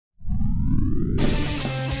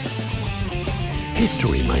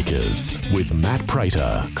History Makers with Matt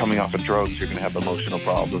Prater. Coming off of drugs, you're going to have emotional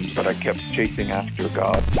problems, but I kept chasing after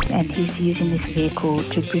God. And he's using this vehicle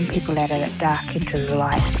to bring people out of that dark into the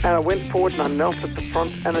light. And I went forward and I knelt at the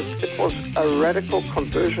front, and it was a radical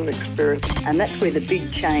conversion experience. And that's where the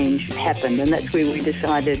big change happened, and that's where we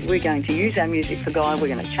decided we're going to use our music for God,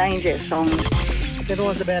 we're going to change our songs. When I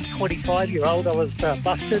was about 25-year-old, I was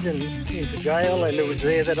busted and into jail, and it was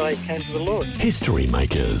there that I came to the Lord. History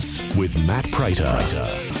Makers with Matt Prater.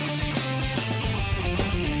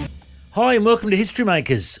 Hi and welcome to History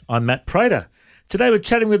Makers. I'm Matt Prater. Today we're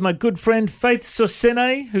chatting with my good friend Faith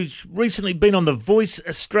Sosene, who's recently been on The Voice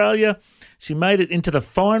Australia. She made it into the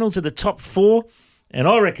finals of the top four, and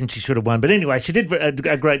I reckon she should have won. But anyway, she did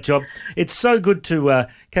a great job. It's so good to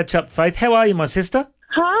catch up, Faith. How are you, my sister?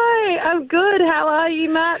 Hi, I'm good. How are you,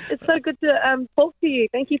 Matt? It's so good to talk to you.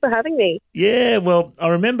 Thank you for having me. Yeah, well, I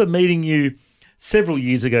remember meeting you several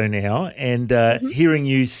years ago now and hearing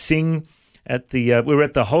you sing at the we were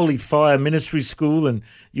at the Holy Fire Ministry School, and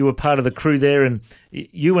you were part of the crew there, and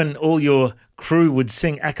you and all your crew would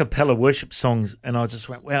sing a cappella worship songs, and I just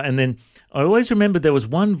went, wow. And then I always remembered there was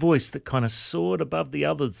one voice that kind of soared above the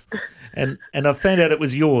others, and I found out it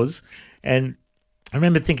was yours, and I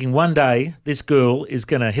remember thinking one day this girl is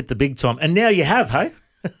going to hit the big time, and now you have, hey?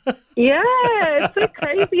 Yeah, it's so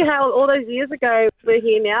crazy how all those years ago we're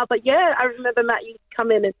here now. But yeah, I remember Matt used to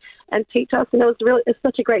come in and teach us, and it's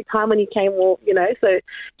such a great time when you came. Well, so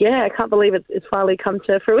yeah, I can't believe it's finally come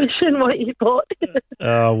to fruition what you thought.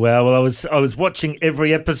 Oh wow! Well, I was watching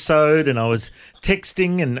every episode, and I was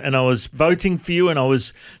texting, and I was voting for you, and I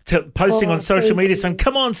was posting on social media saying,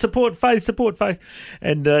 "Come on, support Faith,"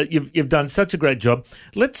 and you've done such a great job.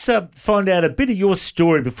 Let's find out a bit of your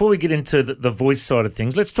story before we get into the voice side of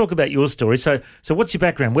things. Let's talk about your story. So what's your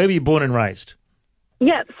background? Where were you born and raised?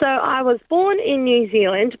 Yeah, so I was born in New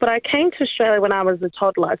Zealand, but I came to Australia when I was a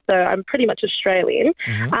toddler, so I'm pretty much Australian.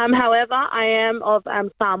 Mm-hmm. However, I am of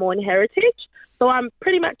Samoan heritage, so I'm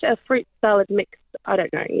pretty much a fruit salad mix. I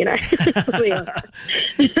don't know,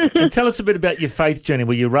 And tell us a bit about your faith journey.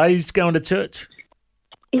 Were you raised going to church?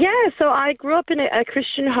 Yeah, so I grew up in a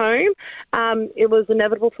Christian home. It was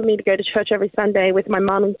inevitable for me to go to church every Sunday with my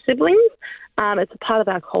mum and siblings. It's a part of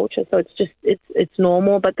our culture, so it's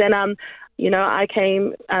normal. But then, I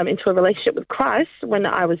came into a relationship with Christ when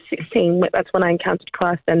I was 16. That's when I encountered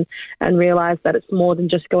Christ and realized that it's more than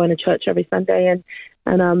just going to church every Sunday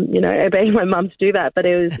and obeying my mum to do that. But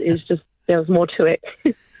it was just there was more to it.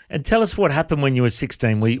 And tell us what happened when you were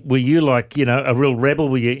 16. Were you like, a real rebel?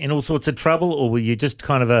 Were you in all sorts of trouble, or were you just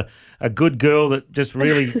kind of a good girl that just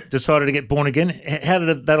really decided to get born again? How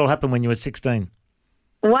did that all happen when you were 16?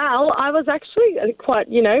 Well, I was actually quite,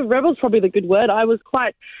 rebel's probably the good word. I was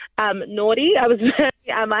quite naughty. I was very,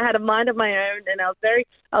 I had a mind of my own, and I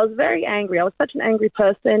was very angry. I was such an angry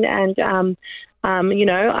person, and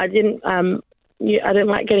I didn't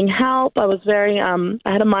like getting help. I was very, I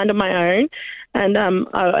had a mind of my own, and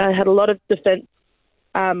I had a lot of defense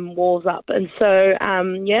walls up. And so,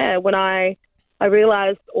 when I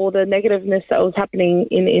realized all the negativeness that was happening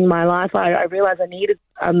in my life, I realized I needed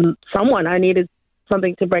someone. I needed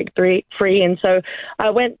something to break free. And so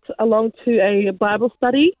I went along to a Bible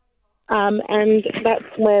study, and that's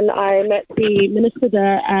when I met the minister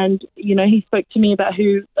there, and, he spoke to me about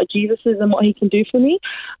who Jesus is and what he can do for me.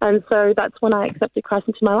 And so that's when I accepted Christ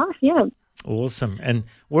into my life, yeah. Awesome. And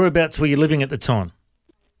whereabouts were you living at the time?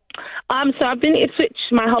 So I've been in Ipswich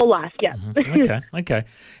my whole life, yeah. Mm-hmm. Okay.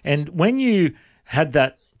 And when you had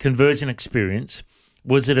that conversion experience,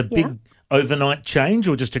 was it a big overnight change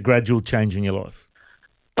or just a gradual change in your life?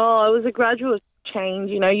 Oh, it was a gradual change.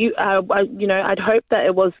 I'd hoped that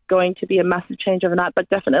it was going to be a massive change overnight, but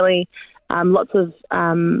definitely lots of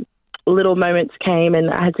little moments came, and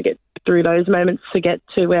I had to get through those moments to get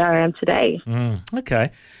to where I am today.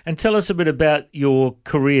 Okay. And tell us a bit about your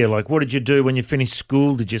career. Like, what did you do when you finished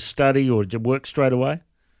school? Did you study or did you work straight away?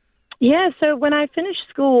 Yeah, so when I finished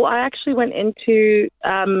school, I actually went into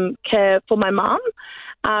care for my mum.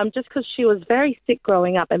 Just because she was very sick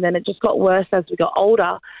growing up, and then it just got worse as we got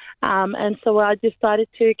older. And so I decided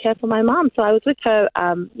to care for my mum. So I was with her,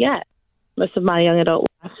 most of my young adult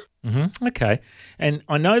life. Mm-hmm. Okay. And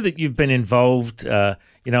I know that you've been involved,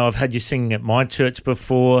 I've had you singing at my church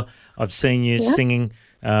before. I've seen you singing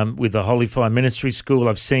with the Holy Fire Ministry School.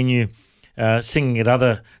 I've seen you singing at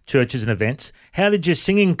other churches and events. How did your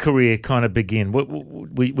singing career kind of begin?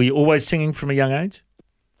 Were you always singing from a young age?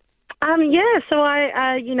 So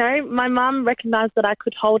my mum recognised that I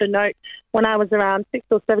could hold a note when I was around 6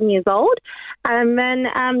 or 7 years old. And then,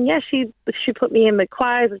 she put me in the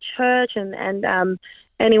choir of the church, and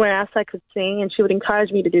anywhere else I could sing, and she would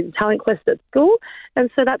encourage me to do the talent quest at school. And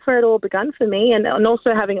so that's where it all begun for me, and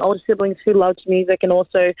also having older siblings who loved music and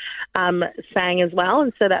also sang as well,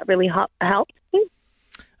 and so that really helped me.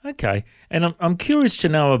 Okay, and I'm curious to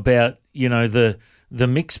know about, the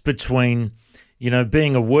mix between,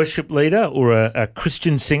 being a worship leader or a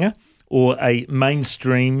Christian singer or a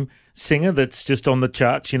mainstream singer that's just on the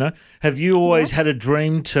charts, Have you always had a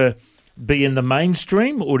dream to be in the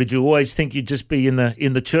mainstream, or did you always think you'd just be in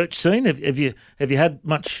the church scene? Have you had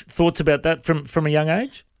much thoughts about that from a young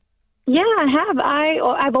age? Yeah, I have.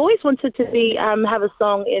 I've always wanted to be have a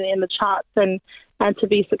song in the charts and to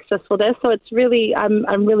be successful there. So it's really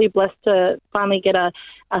I'm really blessed to finally get a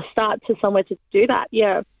start to somewhere to do that.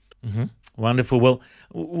 Yeah. Mm-hmm. Wonderful. Well,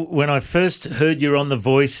 when I first heard you're on The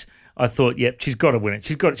Voice, I thought, yep, she's got to win it.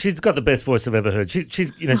 She's got the best voice I've ever heard.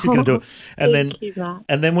 She's going to do it.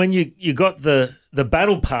 And then when you got the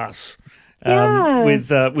battle pass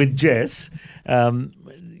with Jess,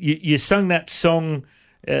 you sung that song.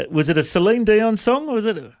 Was it a Celine Dion song, or was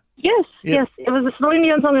it? Yes, yes. It was a Celine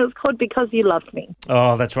Dion song. It was called "Because You Loved Me."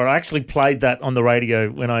 Oh, that's right. I actually played that on the radio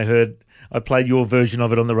when I played your version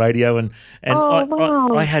of it on the radio, and wow.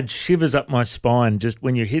 I had shivers up my spine just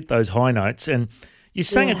when you hit those high notes. And you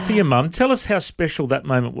sang it for your mum. Tell us how special that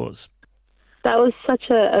moment was. That was such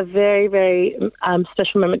a very, very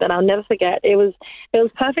special moment that I'll never forget. It was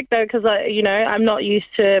perfect though, because I'm not used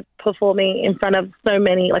to performing in front of so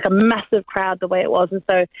many, like a massive crowd the way it was, and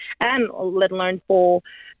let alone for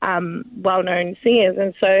well-known singers.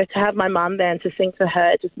 And so to have my mum there and to sing for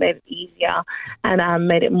her just made it easier and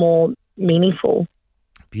made it more meaningful.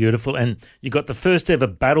 Beautiful. And you got the first ever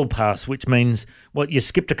battle pass, which means you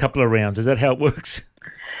skipped a couple of rounds. Is that how it works?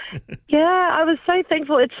 Yeah, I was so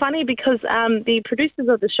thankful. It's funny because the producers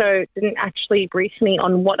of the show didn't actually brief me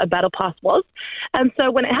on what a battle pass was. And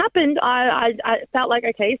so when it happened, I felt like,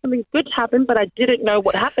 okay, something good happened, but I didn't know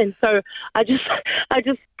what happened. So I just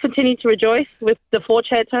continued to rejoice with the 4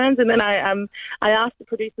 chair turns. And then I asked the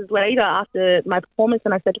producers later after my performance,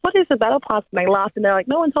 and I said, what is a battle pass? And they laughed, and they're like,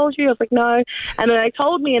 no one told you? I was like, no. And then they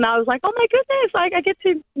told me, and I was like, oh my goodness, I get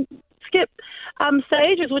to skip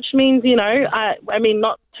stages, which means, I mean,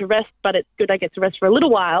 not to rest, but it's good I get to rest for a little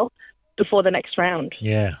while before the next round.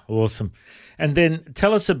 Yeah, awesome. And then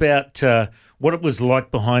tell us about what it was like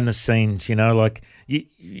behind the scenes, like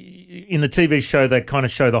in the TV show they kind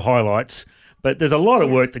of show the highlights, but there's a lot of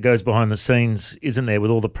work that goes behind the scenes, isn't there,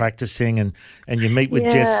 with all the practicing and you meet with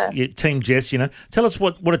Jess, Team Jess, Tell us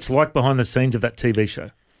what it's like behind the scenes of that TV show.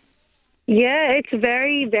 Yeah, it's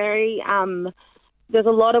very, very... there's a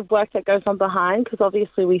lot of work that goes on behind, because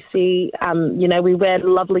obviously we see, we wear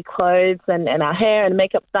lovely clothes and our hair and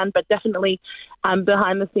makeup's done, but definitely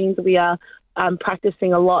behind the scenes we are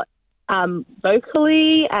practicing a lot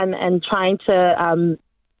vocally and trying to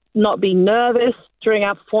not be nervous during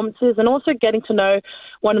our performances, and also getting to know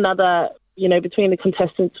one another, between the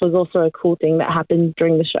contestants was also a cool thing that happened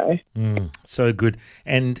during the show. So good.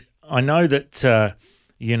 And I know that...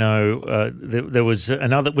 there was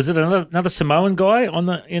another Samoan guy on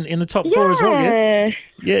in the top 4 as well.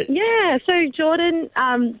 Yeah. So Jordan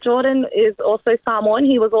is also Samoan.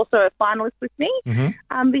 He was also a finalist with me.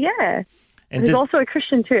 Mm-hmm. But yeah, and he's also a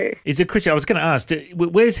Christian too. He's a Christian. I was going to ask,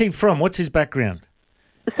 where's he from? What's his background?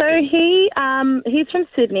 So he's from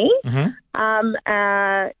Sydney, mm-hmm.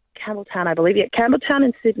 Campbelltown, I believe. Yeah, Campbelltown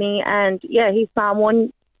in Sydney, and yeah, he's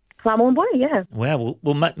Samoan boy, yeah. Wow.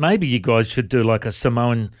 Well, maybe you guys should do like a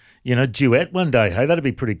Samoan, duet one day. Hey, that'd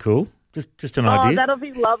be pretty cool. Just an idea. Oh, that'll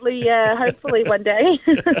be lovely. Yeah, hopefully one day.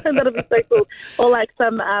 That'll be so cool. Or like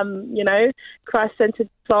some, Christ-centered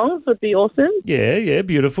songs would be awesome. Yeah,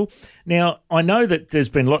 beautiful. Now, I know that there's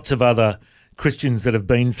been lots of other Christians that have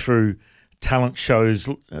been through talent shows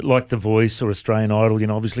like The Voice or Australian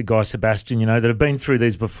Idol, obviously Guy Sebastian, that have been through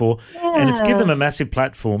these before. Yeah. And it's given them a massive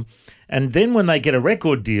platform. And then when they get a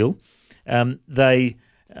record deal, they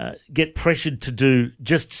get pressured to do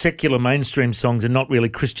just secular mainstream songs and not really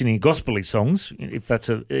Christian-y, gospel-y songs, if that's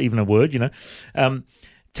even a word,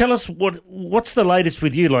 Tell us what's the latest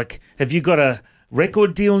with you? Like, have you got a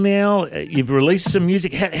record deal now? You've released some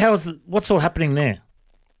music. What's all happening there?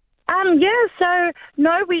 So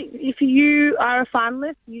if you are a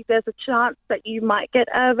finalist, there's a chance that you might get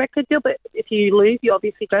a record deal, but if you lose, you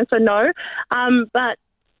obviously don't. So no, but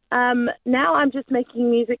now I'm just making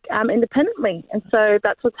music independently, and so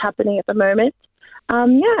that's what's happening at the moment.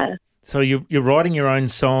 Yeah. So you're writing your own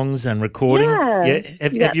songs and recording. Yeah.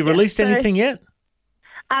 Have you released anything yet?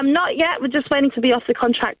 Not yet. We're just waiting to be off the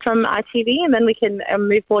contract from ITV, and then we can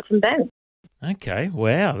move forward from then. Okay.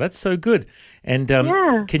 Wow, that's so good. And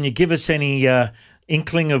can you give us any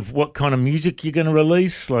inkling of what kind of music you're going to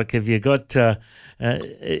release? Like, have you got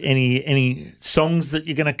any songs that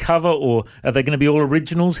you're going to cover, or are they going to be all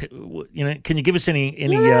originals? Can you give us any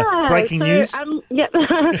breaking news? Yeah.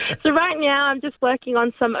 So right now I'm just working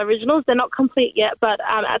on some originals. They're not complete yet, but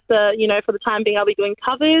for the time being, I'll be doing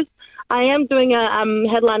covers. I am doing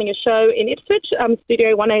headlining a show in Ipswich,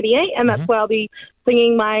 Studio 188, and that's where I'll be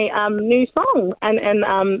singing my new song and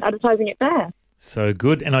advertising it there. So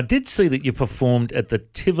good. And I did see that you performed at the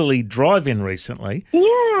Tivoli Drive-In recently. Yeah.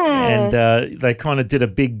 And they kind of did a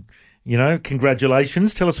big,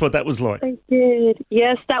 congratulations. Tell us what that was like. They did.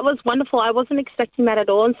 Yes, that was wonderful. I wasn't expecting that at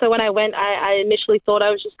all. And so when I went, I initially thought I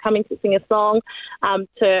was just coming to sing a song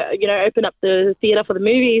to, open up the theatre for the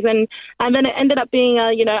movies. And then it ended up being,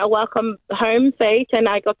 a welcome home fete. And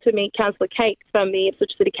I got to meet Councillor Kate from the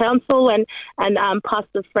Ipswich City Council and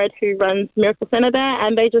Pastor Fred, who runs Miracle Centre there.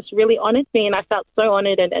 And they just really honoured me. And I felt so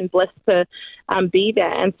honoured and blessed to be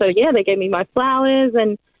there. And so, they gave me my flowers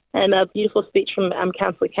and a beautiful speech from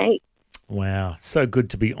Councillor Kate. Wow, so good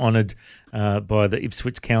to be honoured by the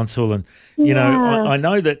Ipswich Council. And, I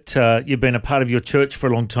know that you've been a part of your church for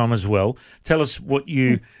a long time as well. Tell us what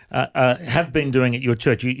you have been doing at your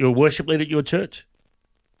church. You're a worship leader at your church?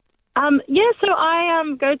 So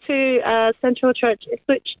I go to Central Church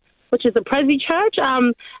Ipswich, which is a Prezi church.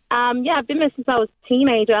 I've been there since I was a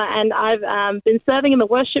teenager, and I've been serving in the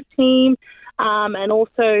worship team and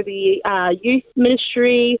also the youth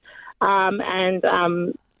ministry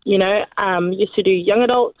used to do young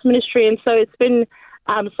adults ministry. And so it's been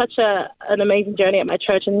such an amazing journey at my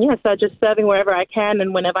church. And, so just serving wherever I can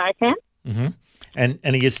and whenever I can. Mm-hmm. And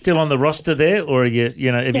are you still on the roster there, or are you,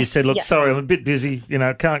 you said, look, sorry, I'm a bit busy,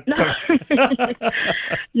 can't.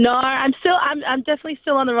 No, I'm definitely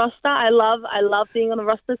still on the roster. I love being on the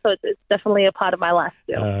roster, so it's definitely a part of my life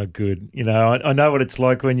still. Good. I know what it's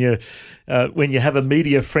like when you have a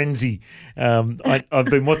media frenzy. I've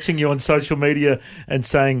been watching you on social media and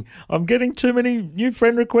saying, I'm getting too many new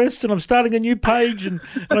friend requests and I'm starting a new page and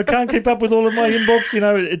I can't keep up with all of my inbox.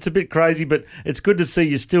 It's a bit crazy, but it's good to see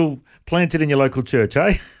you still planted in your local church,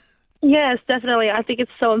 eh? Yes, definitely. I think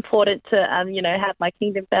it's so important to, have my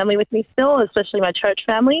kingdom family with me still, especially my church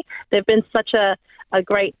family. They've been such a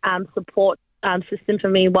great support system for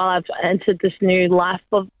me while I've entered this new life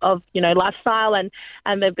of lifestyle, and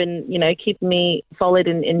they've been, keeping me solid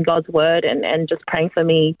in God's word and just praying for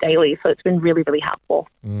me daily. So it's been really, really helpful.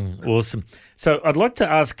 Awesome. So I'd like to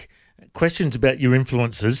ask questions about your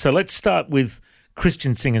influences. So let's start with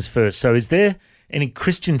Christian singers first. So is there any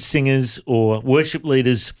Christian singers or worship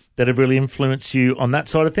leaders that have really influenced you on that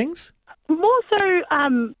side of things? More so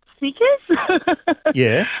speakers.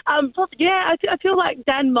 Yeah. I feel like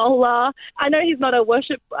Dan Mohler. I know he's not a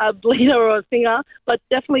worship leader or a singer, but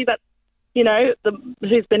definitely that's,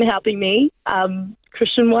 who's been helping me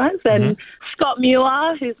Christian-wise. And Scott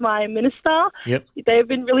Muir, who's my minister. Yep. They've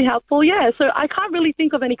been really helpful. Yeah, so I can't really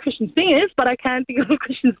think of any Christian singers, but I can think of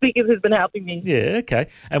Christian speakers who's been helping me. Yeah, okay.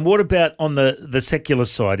 And what about on the secular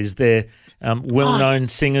side? Is there well-known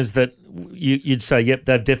singers that you'd say, yep,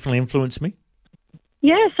 they've definitely influenced me?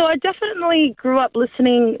 Yeah, so I definitely grew up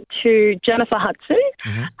listening to Jennifer Hudson,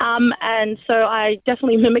 and so I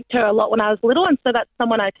definitely mimicked her a lot when I was little, and so that's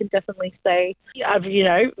someone I can definitely say I've,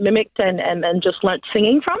 mimicked and just learnt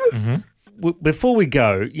singing from. Before we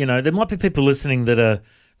go, there might be people listening that are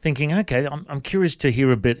thinking, okay, I'm curious to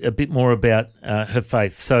hear a bit more about her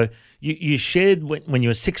faith. So you shared when you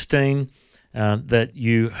were 16 that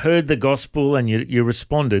you heard the gospel and you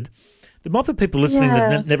responded. There might be people listening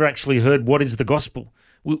that never actually heard what is the gospel.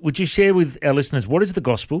 Would you share with our listeners what is the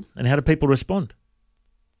gospel and how do people respond?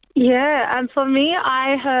 Yeah, and for me,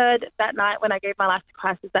 I heard that night when I gave my life to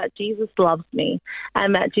Christ is that Jesus loves me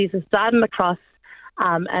and that Jesus died on the cross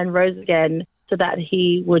and rose again so that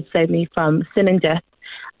he would save me from sin and death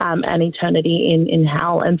and eternity in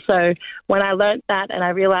hell. And so when I learned that and I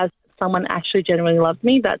realized someone actually genuinely loved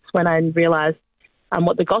me, that's when I realized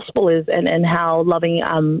what the gospel is and how loving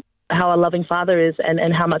how a loving Father is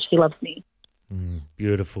and how much he loves me.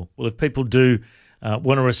 Beautiful. Well, if people do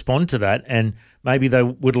want to respond to that and maybe they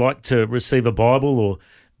would like to receive a Bible or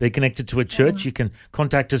be connected to a church, you can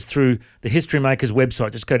contact us through the History Makers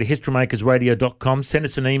website. Just go to historymakersradio.com, send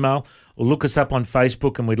us an email or look us up on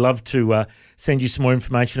Facebook, and we'd love to send you some more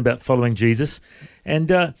information about following Jesus.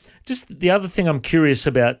 And just the other thing I'm curious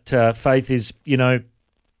about, Faith, is,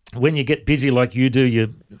 when you get busy like you do, you're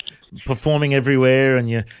performing everywhere and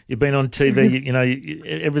you've been on TV,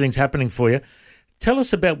 everything's happening for you. Tell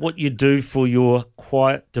us about what you do for your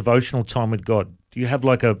quiet devotional time with God. Do you have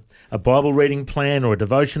like a Bible reading plan or a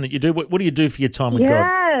devotion that you do? What do you do for your time with God?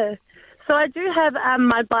 Yeah. So So I do have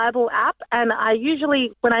my Bible app, and I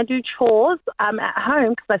usually, when I do chores at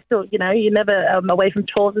home, because I still, you're never away from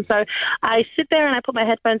chores, and so I sit there and I put my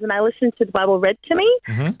headphones and I listen to the Bible read to me,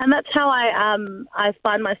 and that's how I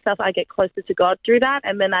find myself, I get closer to God through that,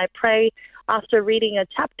 and then I pray after reading a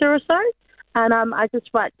chapter or so, and I just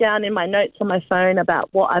write down in my notes on my phone about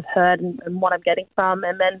what I've heard and what I'm getting from,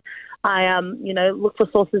 and then I, look for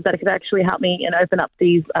sources that could actually help me and open up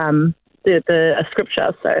these the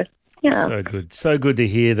scripture. So. Yeah. So good to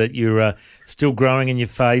hear that you're still growing in your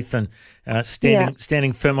faith and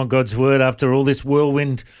standing firm on God's word after all this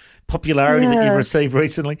whirlwind popularity that you've received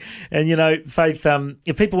recently. And, Faith,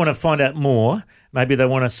 if people want to find out more, maybe they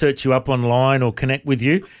want to search you up online or connect with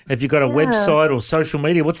you, have you got a website or social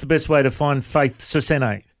media? What's the best way to find Faith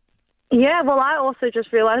Susene? Yeah, well, I also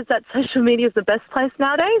just realised that social media is the best place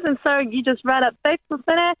nowadays, and so you just write up Faith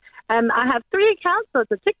Susene, and I have 3 accounts, so it's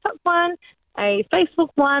a TikTok one, a Facebook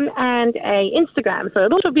one, and a Instagram. So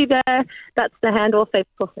it'll also be there. That's the handle, Faith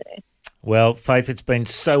Susene. Well, Faith, it's been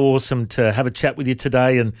so awesome to have a chat with you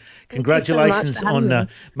today, and congratulations on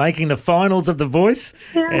making the finals of The Voice.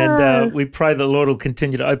 Yeah. And we pray the Lord will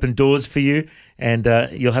continue to open doors for you, and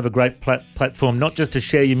you'll have a great platform, not just to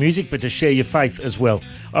share your music, but to share your faith as well.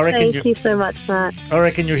 Thank you so much, Matt. I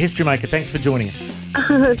reckon you're a history maker. Thanks for joining us.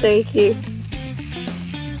 Thank you.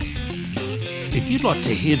 If you'd like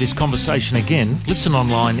to hear this conversation again, listen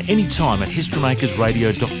online anytime at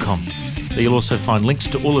historymakersradio.com. There you'll also find links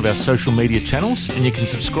to all of our social media channels, and you can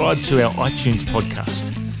subscribe to our iTunes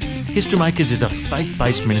podcast. History Makers is a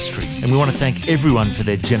faith-based ministry, and we want to thank everyone for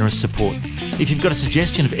their generous support. If you've got a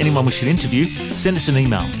suggestion of anyone we should interview, send us an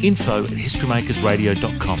email,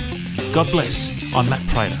 info@historymakersradio.com. God bless. I'm Matt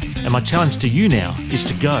Prater, and my challenge to you now is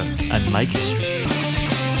to go and make history.